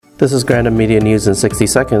This is Grandin Media News in 60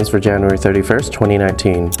 seconds for January 31st,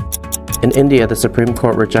 2019. In India, the Supreme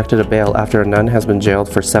Court rejected a bail after a nun has been jailed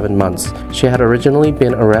for 7 months. She had originally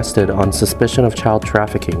been arrested on suspicion of child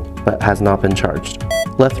trafficking, but has not been charged.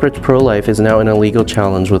 Lethbridge Pro-Life is now in a legal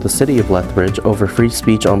challenge with the city of Lethbridge over free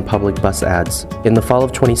speech on public bus ads. In the fall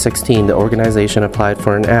of 2016, the organization applied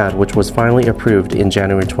for an ad which was finally approved in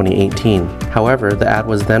January 2018. However, the ad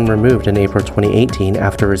was then removed in April 2018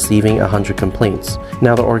 after receiving 100 complaints.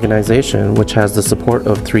 Now the organization, which has the support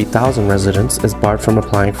of 3,000 residents, is barred from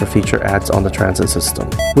applying for feature ads on the transit system.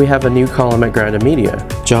 We have a new column at Grandin Media.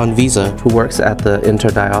 John Visa, who works at the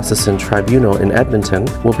Interdiocesan Tribunal in Edmonton,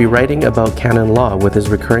 will be writing about canon law with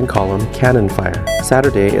his recurring column, Canon Fire.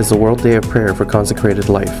 Saturday is the World Day of Prayer for Consecrated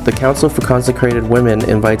Life. The Council for Consecrated Women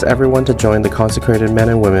invites everyone to join the consecrated men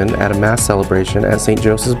and women at a Mass celebration at St.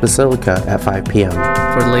 Joseph's Basilica at 5 p.m.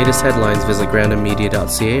 For the latest headlines, visit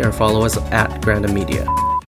grandinmedia.ca or follow us at Grandin Media.